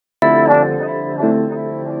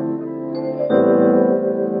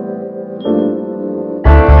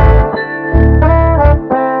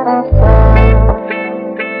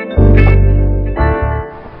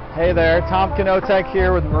Tom Knotek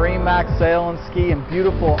here with MarineMax Sail and Ski in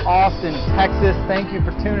beautiful Austin, Texas. Thank you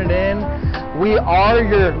for tuning in. We are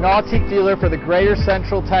your Nautique dealer for the greater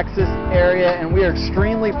Central Texas area, and we are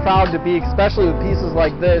extremely proud to be, especially with pieces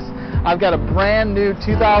like this. I've got a brand new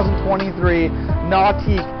 2023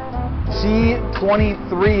 Nautique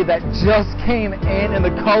G23 that just came in, and the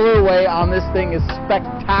colorway on this thing is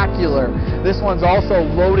spectacular. This one's also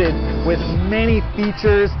loaded with many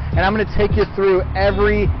features, and I'm going to take you through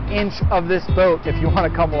every inch of this boat if you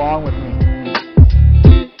want to come along with me.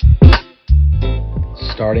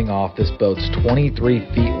 Starting off, this boat's 23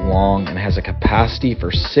 feet long and has a capacity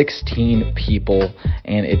for 16 people,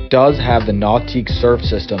 and it does have the Nautique surf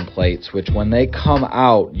system plates, which when they come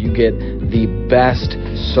out, you get the best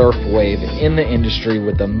surf wave in the industry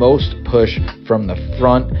with the most push from the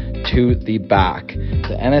front to the back.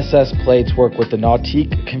 The NSS plates work with the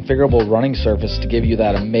Nautique configurable running surface to give you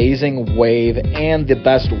that amazing wave and the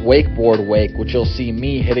best wakeboard wake, which you'll see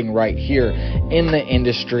me hitting right here in the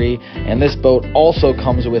industry. And this boat also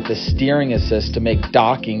comes with the steering assist to make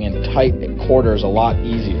docking in tight quarters a lot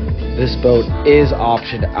easier. This boat is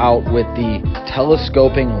optioned out with the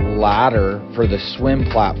telescoping ladder for the swim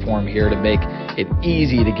platform here to make it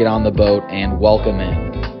easy to get on the boat and welcome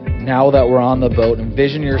in. Now that we're on the boat,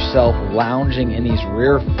 envision yourself lounging in these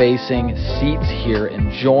rear-facing seats here,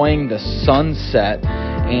 enjoying the sunset.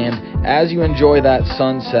 And as you enjoy that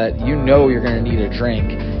sunset, you know you're going to need a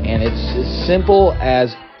drink. And it's as simple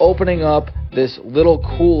as opening up this little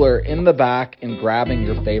cooler in the back and grabbing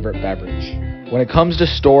your favorite beverage. When it comes to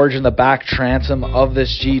storage in the back transom of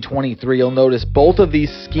this G23, you'll notice both of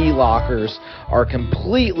these ski lockers are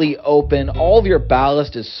completely open. All of your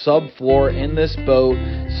ballast is subfloor in this boat,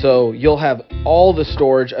 so you'll have all the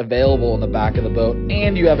storage available in the back of the boat,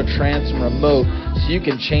 and you have a transom remote so you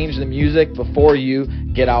can change the music before you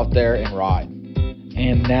get out there and ride.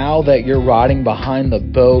 And now that you're riding behind the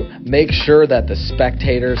boat, make sure that the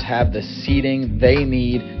spectators have the seating they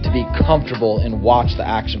need to be comfortable and watch the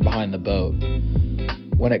action behind the boat.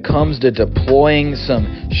 When it comes to deploying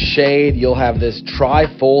some shade, you'll have this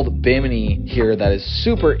tri-fold bimini here that is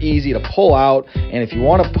super easy to pull out, and if you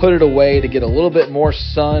want to put it away to get a little bit more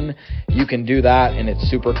sun, you can do that, and it's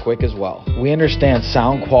super quick as well. We understand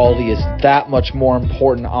sound quality is that much more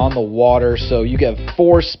important on the water, so you get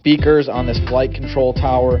 4 speakers on this flight control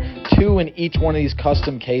tower, 2 in each one of these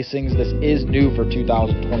custom casings. This is new for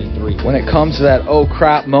 2023. When it comes to that oh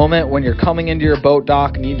crap moment when you're coming into your boat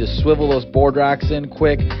dock and you need to swivel those board racks in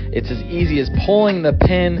quick, it's as easy as pulling the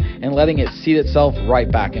pin and letting it seat itself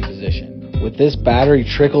right back in position. With this battery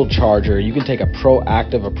trickle charger, you can take a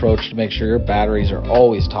proactive approach to make sure your batteries are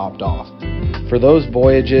always topped off. For those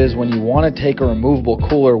voyages when you want to take a removable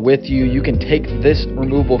cooler with you, you can take this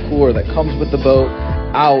removable cooler that comes with the boat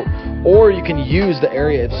out, or you can use the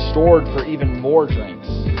area it's stored for even more drinks.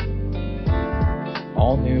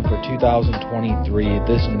 All new for 2023,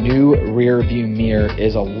 this new rear view mirror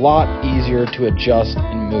is a lot easier to adjust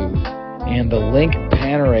and move. And the Link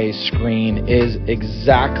Panorama screen is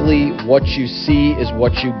exactly what you see is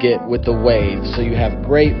what you get with the wave. So you have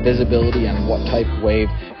great visibility on what type of wave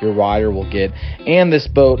your rider will get. And this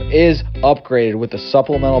boat is upgraded with a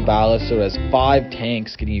supplemental ballast, so it has 5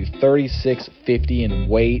 tanks, getting you 3650 in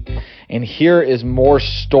weight. And here is more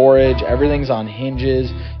storage. Everything's on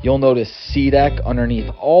hinges. You'll notice SeaDeck underneath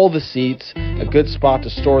all the seats, a good spot to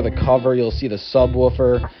store the cover. You'll see the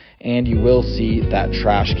subwoofer, and you will see that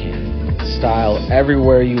trash can. Style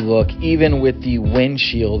everywhere you look, even with the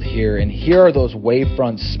windshield here. And here are those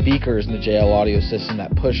wavefront speakers in the JL audio system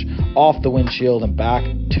that push off the windshield and back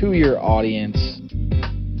to your audience.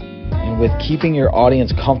 And with keeping your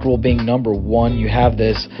audience comfortable being number one, you have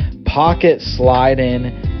this pocket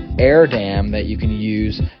slide-in air dam that you can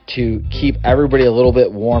use to keep everybody a little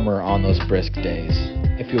bit warmer on those brisk days.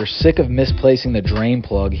 If you're sick of misplacing the drain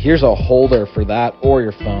plug, here's a holder for that or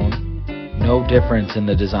your phone. No difference in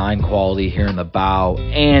the design quality here in the bow,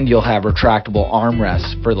 and you'll have retractable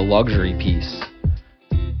armrests for the luxury piece.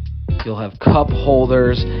 You'll have cup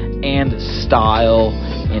holders and style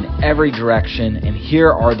in every direction, and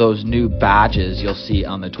here are those new badges you'll see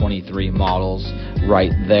on the 23 models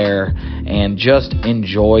right there, and just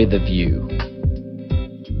enjoy the view.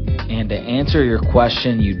 And to answer your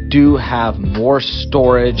question, you do have more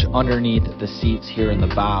storage underneath the seats here in the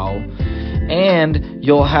bow. And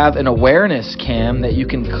you'll have an awareness cam that you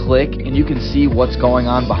can click and you can see what's going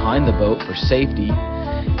on behind the boat for safety.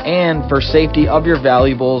 And for safety of your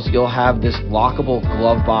valuables, you'll have this lockable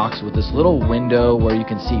glove box with this little window where you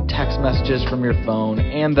can see text messages from your phone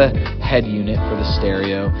and the head unit for the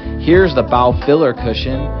stereo. Here's the bow filler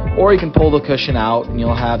cushion, or you can pull the cushion out and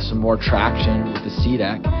you'll have some more traction with the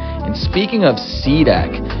SeaDeck. And speaking of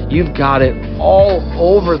SeaDek, you've got it all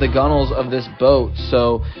over the gunnels of this boat,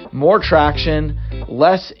 so more traction,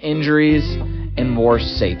 less injuries, and more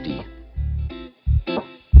safety.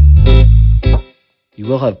 You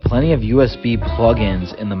will have plenty of USB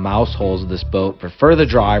plug-ins in the mouse holes of this boat. For the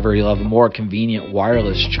driver, you'll have a more convenient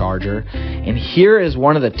wireless charger. And here is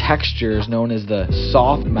one of the textures known as the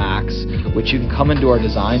Soft Max, which you can come into our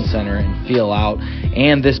design center and feel out.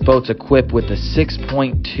 And this boat's equipped with the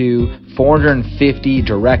 6.2 450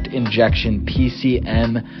 direct injection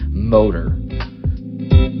PCM motor.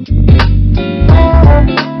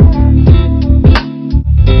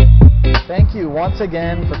 Thank you once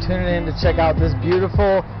again for tuning in to check out this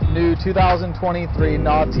beautiful new 2023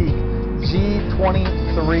 Nautique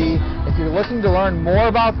G23. If you're looking to learn more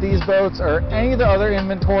about these boats or any of the other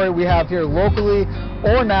inventory we have here locally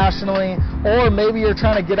or nationally, or maybe you're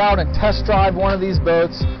trying to get out and test drive one of these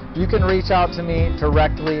boats, you can reach out to me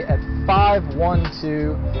directly at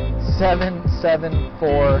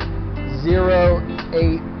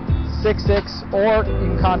 512-774-0866, or you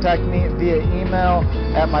can contact me via email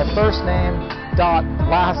at my first name dot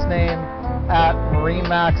last name at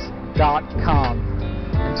MarineMax.com.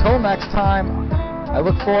 Until next time, I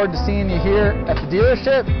look forward to seeing you here at the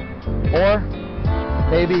dealership or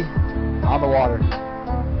maybe on the water.